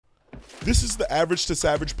This is the Average to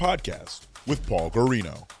Savage podcast with Paul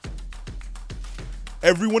Garino.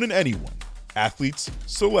 Everyone and anyone, athletes,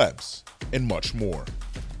 celebs, and much more.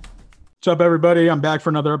 What's up, everybody? I'm back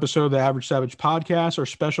for another episode of the Average Savage podcast. Our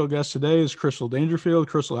special guest today is Crystal Dangerfield.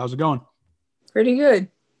 Crystal, how's it going? Pretty good.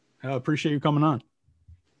 I appreciate you coming on.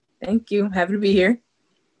 Thank you. Happy to be here.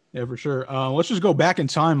 Yeah, for sure. Let's just go back in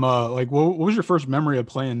time. What was your first memory of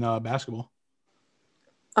playing basketball?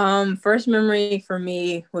 First memory for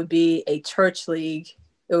me would be a church league.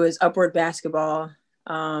 It was upward basketball.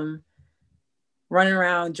 Running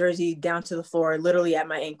around, jersey down to the floor, literally at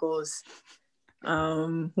my ankles.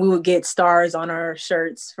 We would get stars on our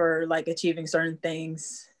shirts for like achieving certain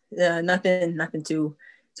things. Nothing too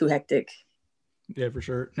hectic. Yeah, for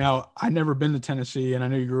sure. Now, I've never been to Tennessee, and I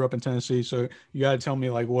know you grew up in Tennessee, so you got to tell me,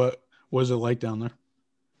 like, what was it like down there?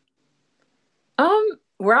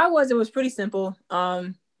 Where I was, it was pretty simple,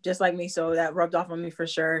 just like me, so that rubbed off on me for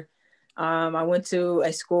sure. I went to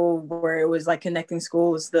a school where it was like connecting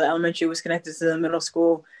schools. The elementary was connected to the middle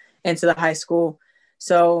school and to the high school.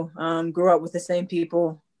 So grew up with the same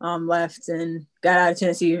people, left and got out of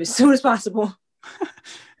Tennessee as soon as possible.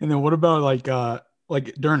 And then what about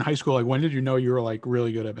like during high school, like when did you know you were like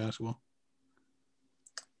really good at basketball?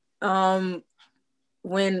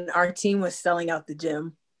 When our team was selling out the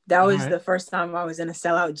gym. That was the first time I was in a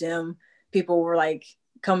sellout gym. People were like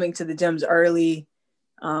coming to the gyms early.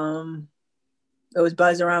 It was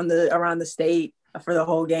buzz around the state for the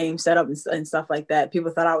whole game setup and stuff like that.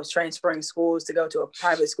 People thought I was transferring schools to go to a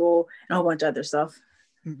private school and a whole bunch of other stuff.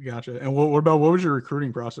 Gotcha. And what was your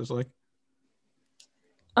recruiting process like?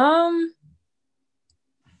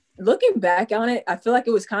 Looking back on it, I feel like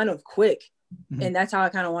it was kind of quick. Mm-hmm. And that's how I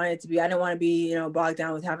kind of wanted it to be. I didn't want to be, bogged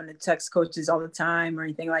down with having to text coaches all the time or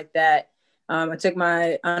anything like that. I took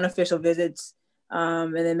my unofficial visits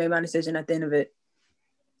and then made my decision at the end of it.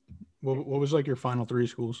 What was like your final three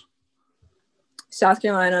schools? South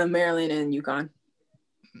Carolina, Maryland, and UConn.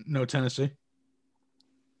 No Tennessee?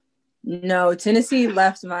 No, Tennessee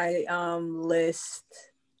left my list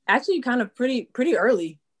actually kind of pretty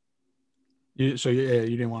early. You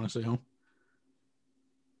didn't want to stay home?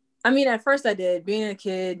 I mean, at first I did. Being a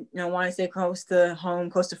kid, wanting to stay close to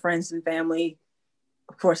home, close to friends and family.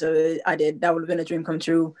 Of course I did. That would have been a dream come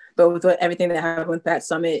true. But with everything that happened with Pat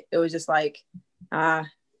Summit, it was just like,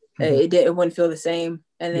 it wouldn't feel the same.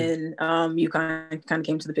 And then UConn kind of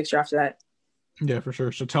came to the picture after that. Yeah, for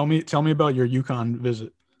sure. So tell me about your UConn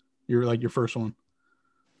visit. Your first one.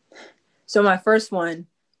 So my first one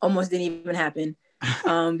almost didn't even happen.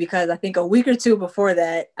 Because I think a week or two before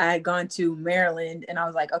that, I had gone to Maryland and I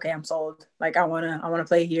was like, okay, I'm sold. Like I wanna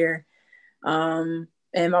play here. And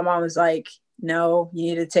my mom was like, no,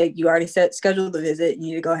 you already scheduled the visit. You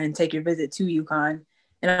need to go ahead and take your visit to UConn.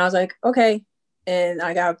 And I was like, okay. And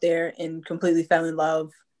I got up there and completely fell in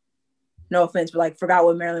love. No offense, but like forgot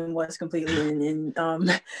what Maryland was completely.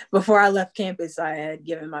 And before I left campus, I had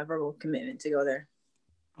given my verbal commitment to go there.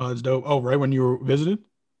 Oh, that's dope. Oh, right when you were visited?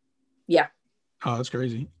 Yeah. Oh, that's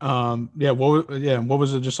crazy. What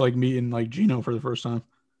was it just like meeting like Gino for the first time?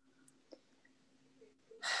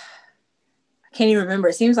 I can't even remember.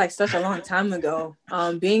 It seems like such a long time ago.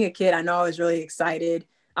 Being a kid, I know I was really excited.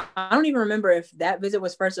 I don't even remember if that visit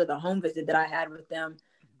was first or the home visit that I had with them.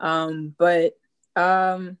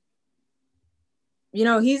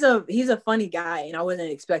 He's a funny guy and I wasn't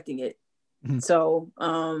expecting it. Mm-hmm. So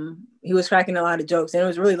he was cracking a lot of jokes and it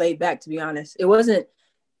was really laid back, to be honest. It wasn't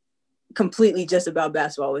completely just about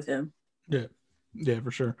basketball with him. Yeah,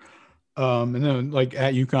 for sure. And then like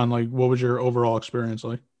at UConn, like what was your overall experience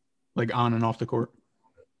like on and off the court?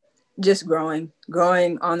 Just growing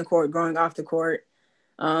on the court, growing off the court.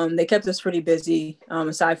 They kept us pretty busy,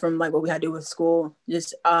 aside from like what we had to do with school,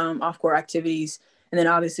 just off court activities. And then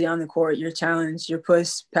obviously on the court, you're challenged, you're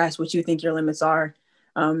pushed past what you think your limits are.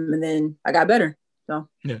 And then I got better. So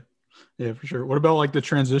yeah, for sure. What about like the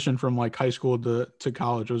transition from like high school to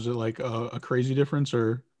college? Was it like a crazy difference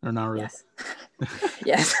or not really? Yes.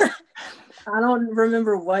 Yes. I don't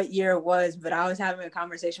remember what year it was, but I was having a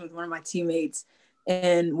conversation with one of my teammates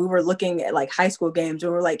and we were looking at like high school games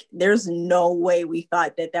and we're like, there's no way we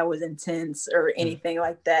thought that was intense or anything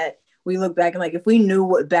like that. We look back and like, if we knew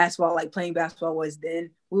what playing basketball was then,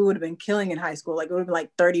 we would have been killing in high school. Like it would have been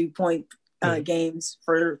like 30-point games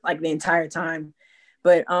for like the entire time.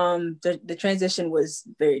 But the transition was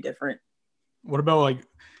very different. What about like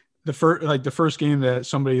the first game that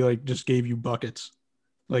somebody like just gave you buckets?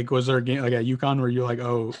 Like, was there a game like at UConn where you're like,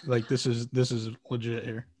 oh, like this is legit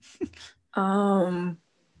here?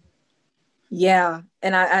 Yeah,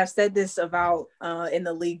 and I've said this about in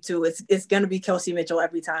the league too. It's gonna be Kelsey Mitchell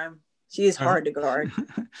every time. She is hard to guard.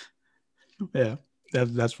 Yeah,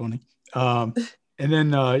 that's funny. And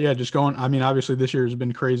then just going. I mean, obviously this year has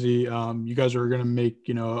been crazy. You guys are going to make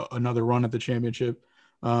another run at the championship.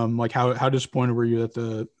 Like how disappointed were you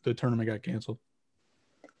that the tournament got canceled?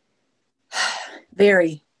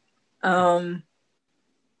 Very,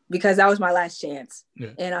 because that was my last chance, Yeah.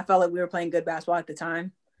 and I felt like we were playing good basketball at the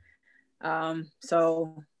time.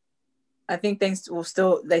 So I think things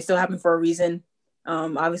still happen for a reason.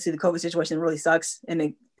 Obviously the COVID situation really sucks,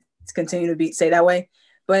 and it's continuing to stay that way.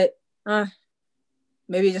 But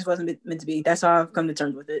maybe it just wasn't meant to be. That's how I've come to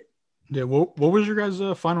terms with it. Yeah. What was your guys'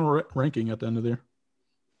 final ranking at the end of the year?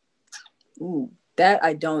 Ooh, that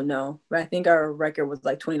I don't know, but I think our record was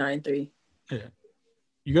like 29-3. Yeah.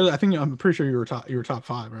 You guys, I'm pretty sure you were top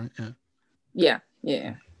 5, right? Yeah.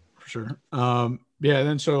 Yeah. For sure. Yeah.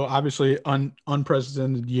 Then so obviously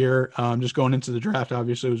unprecedented year. Just going into the draft,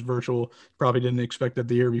 obviously it was virtual. Probably didn't expect that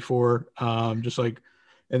the year before. Just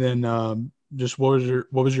what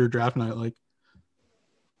was your draft night like?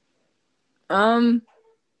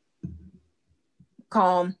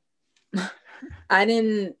 Calm.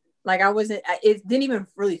 It didn't even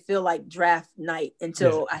really feel like draft night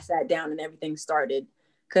until I sat down and everything started,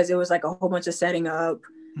 because it was like a whole bunch of setting up,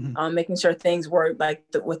 making sure things worked, like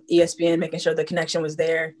with ESPN, making sure the connection was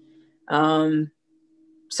there.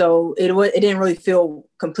 So it didn't really feel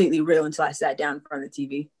completely real until I sat down in front of the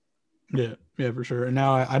TV. Yeah, for sure. And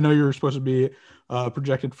now I know you were supposed to be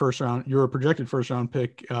projected first round. You were a projected first round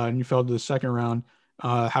pick, and you fell to the second round.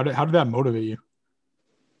 How did that motivate you?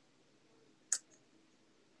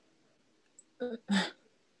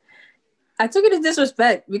 I took it as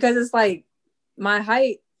disrespect, because it's like my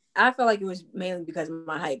height. I felt like it was mainly because of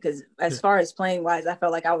my height, because as far as playing wise, I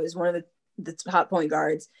felt like I was one of the top point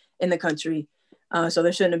guards in the country. So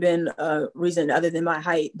there shouldn't have been a reason other than my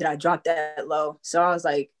height that I dropped that low. So I was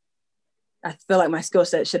like, I feel like my skill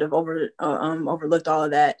set should have overlooked all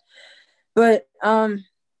of that. But I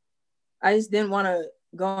just didn't want to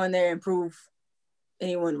go in there and prove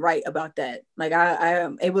anyone right about that. Like I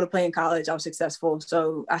am able to play in college. I was successful.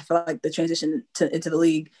 So I felt like the transition into the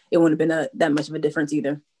league, it wouldn't have been that much of a difference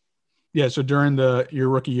either. Yeah. So during your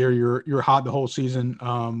rookie year, you're hot the whole season.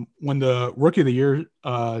 When the rookie of the year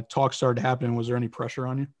talk started happening, was there any pressure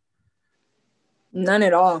on you? None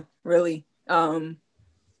at all, really.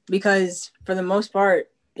 Because for the most part,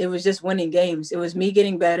 it was just winning games. It was me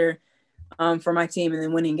getting better for my team and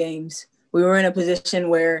then winning games. We were in a position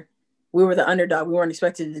where we were the underdog. We weren't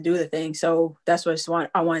expected to do the thing. So that's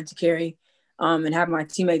what I wanted to carry and have my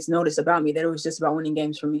teammates notice about me, that it was just about winning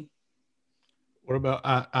games for me. What about,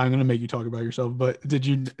 I'm going to make you talk about yourself, but at the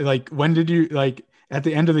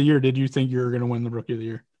end of the year, did you think you were going to win the rookie of the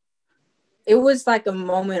year? It was like a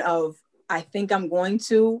moment of, I think I'm going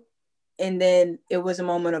to, and then it was a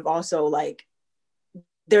moment of also like,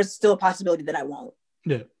 there's still a possibility that I won't.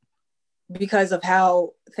 Yeah. Because of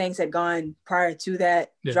how things had gone prior to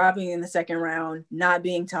that, dropping in the second round, not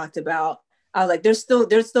being talked about. I was like, they're still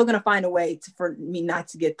going to find a way for me not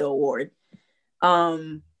to get the award.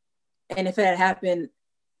 And if it had happened,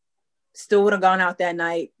 still would have gone out that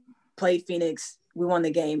night, played Phoenix. We won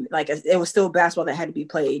the game. Like, it was still basketball that had to be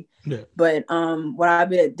played. Yeah. But would I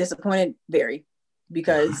be disappointed? Very,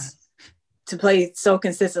 because to play so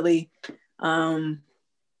consistently and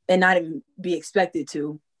not even be expected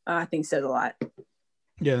to, I think says a lot.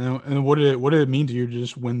 Yeah. And what did it mean to you to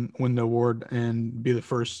just win the award and be the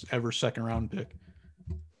first ever second round pick?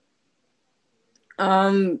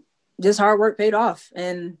 Just hard work paid off,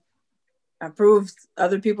 and I proved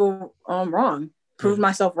other people wrong, proved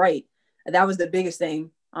myself right. That was the biggest thing.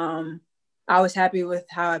 I was happy with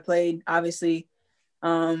how I played. Obviously,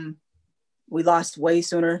 we lost way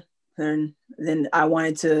sooner than I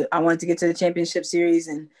wanted to get to the championship series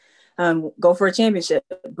and go for a championship.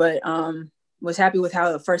 But was happy with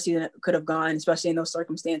how the first season could have gone, especially in those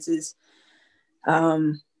circumstances.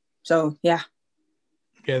 So yeah.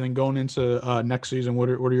 Yeah. Then going into next season, what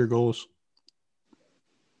are your goals?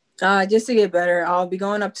 Just to get better. I'll be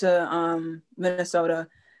going up to Minnesota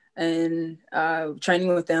and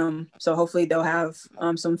training with them. So hopefully they'll have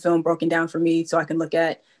some film broken down for me so I can look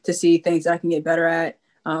at to see things that I can get better at,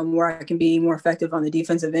 where I can be more effective on the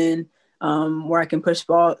defensive end, where I can push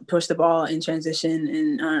the ball in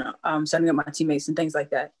transition and setting up my teammates and things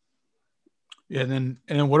like that. Yeah. And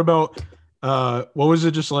then what about what was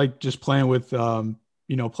it just playing with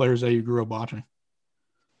players that you grew up watching?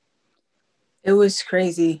 It was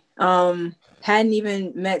crazy. Hadn't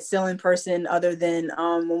even met Still in person other than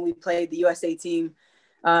when we played the USA team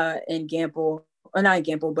in Gamble, or not in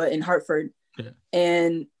Gamble, but in Hartford. Yeah.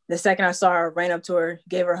 And the second I saw her, ran up to her,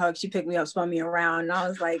 gave her a hug. She picked me up, spun me around. And I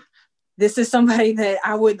was like, this is somebody that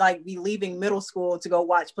I would like be leaving middle school to go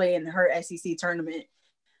watch play in her SEC tournament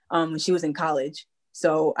when she was in college.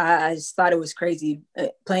 So I just thought it was crazy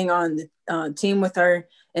playing on the team with her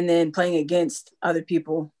and then playing against other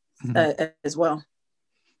people as well.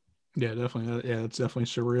 Yeah, definitely. Yeah, it's definitely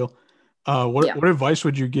surreal. What advice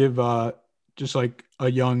would you give just like a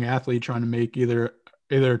young athlete trying to make either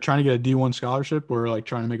trying to get a D1 scholarship or like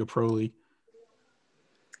trying to make a pro league?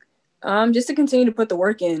 Just to continue to put the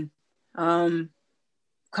work in.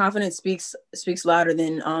 Confidence speaks louder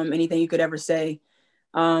than anything you could ever say.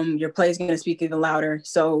 Your play is going to speak even louder.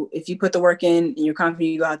 So if you put the work in and you're confident,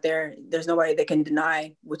 you go out there, there's nobody that can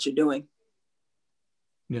deny what you're doing.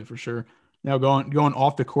 Yeah, for sure. Now going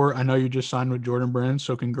off the court, I know you just signed with Jordan Brand,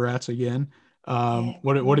 so congrats again.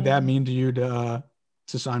 What did that mean to you to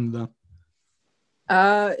sign with them?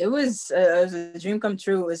 It was a dream come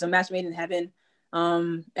true. It was a match made in heaven.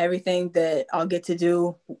 Everything that I'll get to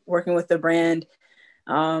do working with the brand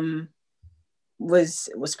was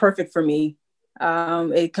perfect for me.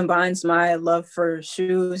 It combines my love for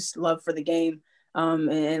shoes, love for the game,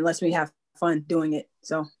 and lets me have fun doing it.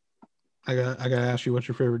 So I gotta ask you, what's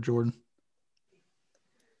your favorite Jordan?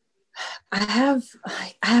 I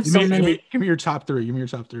have so many. Give me your top three. Give me your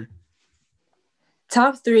top three.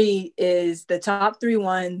 Top three is the top 3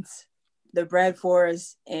 ones, the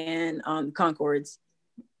Bradfords and Concords.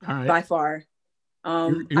 All right. By far.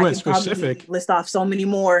 You went specific. List off so many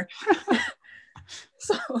more.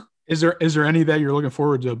 So is there any that you're looking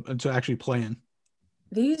forward to actually playing?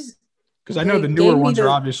 These, because I know the newer ones are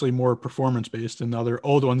obviously more performance based, and the other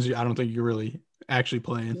old ones I don't think you're really actually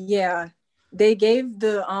playing. Yeah, they gave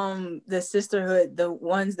the sisterhood, the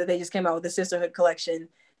ones that they just came out with, the sisterhood collection.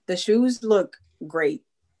 The shoes look great.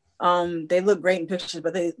 They look great in pictures,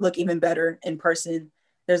 but they look even better in person.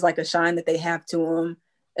 There's like a shine that they have to them.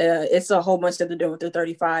 It's a whole bunch that they're doing with their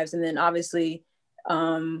 35s, and then obviously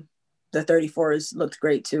the 34s looked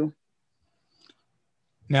great too.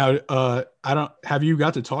 Now, have you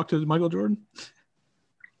got to talk to Michael Jordan?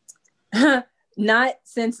 Not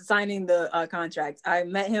since signing the contract. I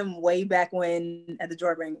met him way back when at the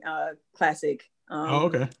Jordan Classic.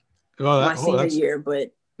 Okay. Well, my senior year,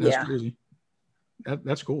 but that's crazy.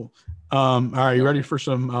 That's cool. All right, you ready for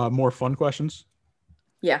some more fun questions?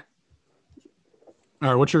 Yeah. All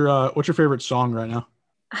right, what's your favorite song right now?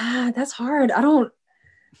 That's hard. I don't.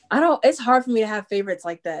 It's hard for me to have favorites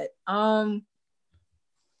like that. Can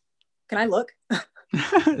I look?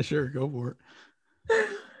 Sure, go for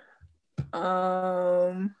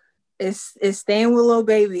it. It's staying with Lil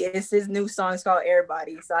Baby. It's his new song. It's called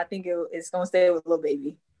Everybody. So I think it's gonna stay with Lil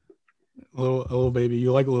Baby. Lil Baby.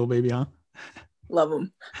 You like Lil Baby, huh? Love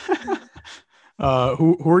him.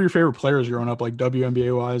 Who are your favorite players growing up, like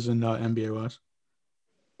WNBA wise and NBA wise,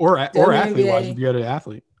 or athlete wise? If you had an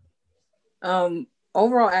athlete.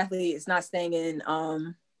 Overall athlete is not staying in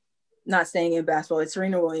basketball. It's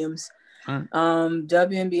Serena Williams. Right.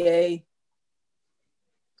 WNBA,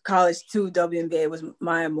 college to WNBA was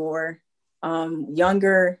Maya Moore.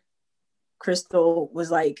 Younger, Crystal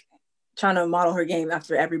was like trying to model her game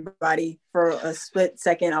after everybody. For a split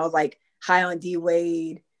second, I was like high on D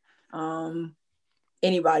Wade.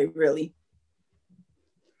 Anybody really.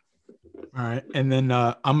 All right, and then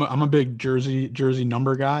I'm a big jersey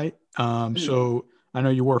number guy. So I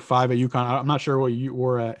know you wore 5 at UConn. I'm not sure what you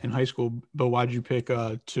wore in high school, but why did you pick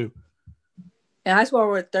 2? In high school, I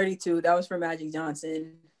wore 32. That was for Magic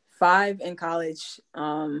Johnson. 5 in college.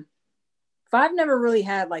 5 never really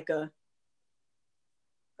had like a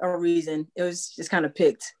reason. It was just kind of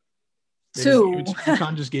picked. 2.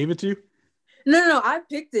 UConn just gave it to you? No. I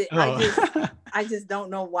picked it. Oh. I just don't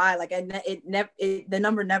know why. Like the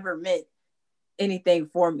number never meant anything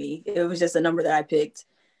for me. It was just a number that I picked.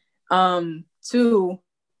 2.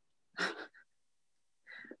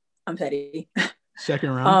 I'm petty. Second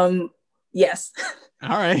round. Yes. All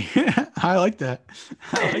right. I like that.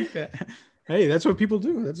 Hey, that's what people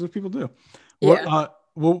do. Yeah.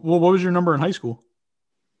 What was your number in high school?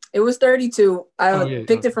 It was 32. I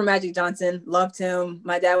picked it for Magic Johnson. Loved him.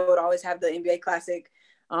 My dad would always have the NBA Classic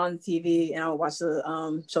on TV, and I would watch the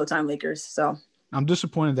Showtime Lakers. So I'm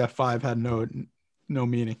disappointed that 5 had no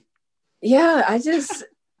meaning. Yeah, I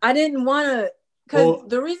didn't want to, because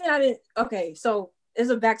the reason I didn't. Okay, so it's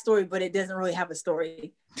a backstory, but it doesn't really have a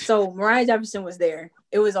story. So Mariah Jefferson was there.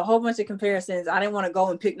 It was a whole bunch of comparisons. I didn't want to go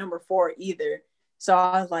and pick number 4 either. So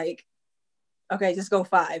I was like, okay, just go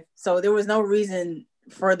 5. So there was no reason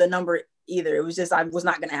for the number either. It was just I was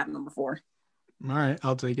not going to have number 4. All right,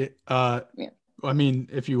 I'll take it. Yeah. I mean,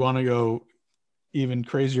 if you want to go even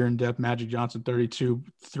crazier in depth, Magic Johnson 32,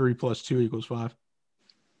 3 + 2 = 5.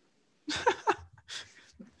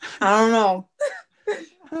 I don't know.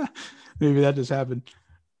 Maybe that just happened.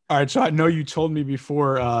 All right. So I know you told me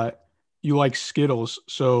before you like Skittles.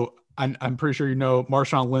 So I'm pretty sure you know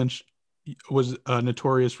Marshawn Lynch was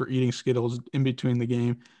notorious for eating Skittles in between the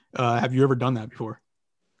game. Have you ever done that before?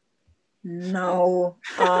 No.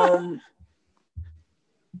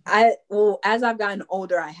 As I've gotten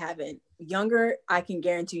older, I haven't. Younger, I can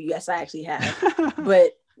guarantee you, yes, I actually have.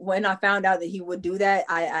 But when I found out that he would do that,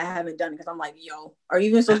 I haven't done it because I'm like, yo, are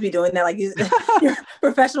you even supposed to be doing that? Like, you're a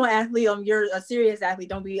professional athlete. You're a serious athlete.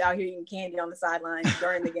 Don't be out here eating candy on the sideline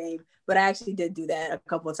during the game. But I actually did do that a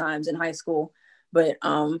couple of times in high school, but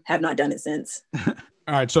have not done it since. All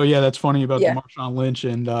right. So, yeah, that's funny about the Marshawn Lynch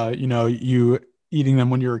and, you eating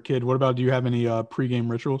them when you were a kid. What about, do you have any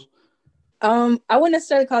pregame rituals? I wouldn't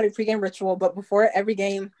necessarily call it a pregame ritual, but before every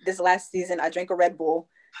game this last season, I drank a Red Bull.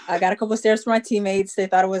 I got a couple of stares from my teammates. They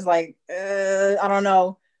thought it was like, I don't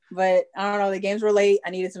know. But I don't know. The games were late. I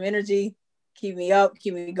needed some energy. Keep me up,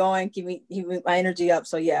 keep me going, keep my energy up.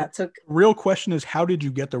 So, yeah, Real question is, how did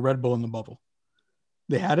you get the Red Bull in the bubble?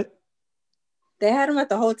 They had it? They had them at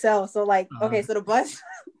the hotel. So, okay, so the bus.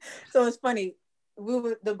 So, it's funny.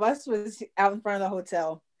 The bus was out in front of the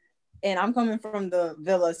hotel. And I'm coming from the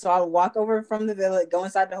villa. So I would walk over from the villa, go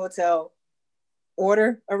inside the hotel,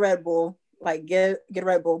 order a Red Bull, get a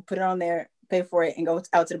Red Bull, put it on there, pay for it, and go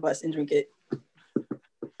out to the bus and drink it.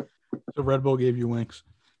 So Red Bull gave you wings.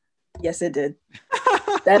 Yes, it did.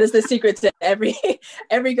 That is the secret to every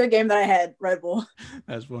good game that I had, Red Bull.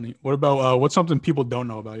 That's funny. What about what's something people don't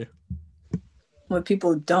know about you? What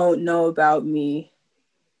people don't know about me.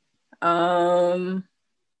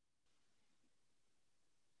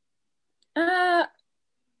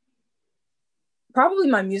 Probably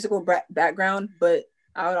my musical background, but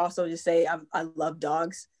I would also just say I love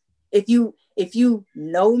dogs. If you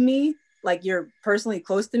know me, like you're personally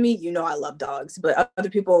close to me, you know I love dogs. But other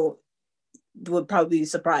people would probably be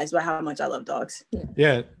surprised by how much I love dogs.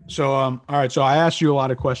 Yeah. So all right. So I asked you a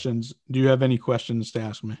lot of questions. Do you have any questions to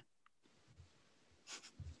ask me?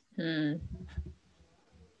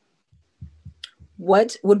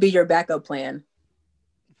 What would be your backup plan?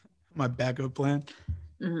 My backup plan?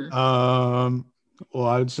 Mm-hmm. Well,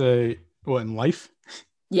 I would say, what, in life?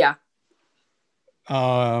 Yeah.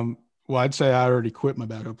 Well, I'd say I already quit my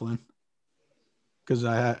backup plan because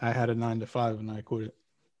I had a 9 to 5 and I quit it.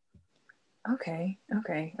 Okay.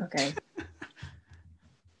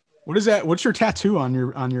 What is that? What's your tattoo on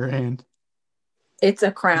your hand? It's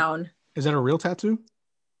a crown. Is that a real tattoo?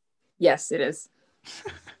 Yes, it is.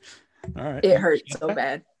 All right. It hurts so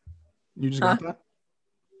bad. You just got that?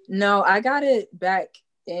 No, I got it back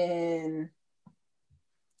in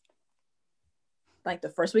the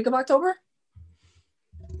first week of October.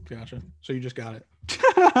 Gotcha. So you just got it.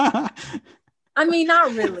 I mean,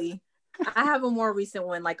 not really. I have a more recent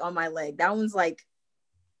one on my leg. That one's 3 weeks.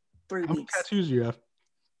 How many tattoos do you have?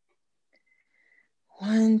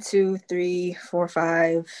 1, 2, 3, 4,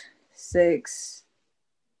 5, 6,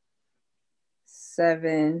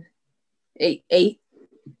 7, 8.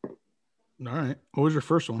 All right. What was your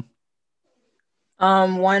first one?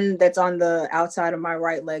 One that's on the outside of my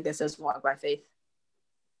right leg that says "Walk by Faith."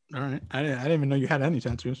 All right. I didn't even know you had any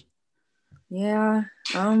tattoos. Yeah.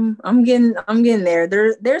 I'm getting there.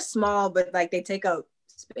 They're small, but they take up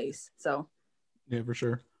space. So. Yeah, for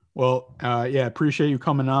sure. Well, yeah, appreciate you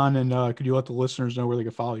coming on, and could you let the listeners know where they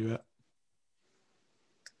can follow you at?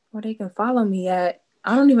 Where they can follow me at?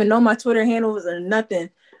 I don't even know my Twitter handles or nothing.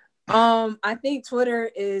 I think Twitter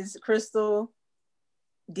is Crystal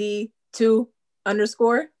D2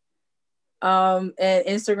 _ and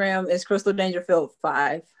Instagram is Crystal Dangerfield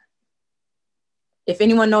 5. If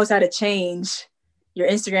anyone knows how to change your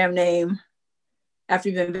Instagram name after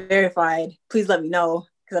you've been verified, please let me know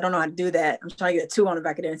because I don't know how to do that. I'm trying to get a 2 on the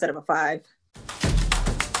back of there instead of a 5.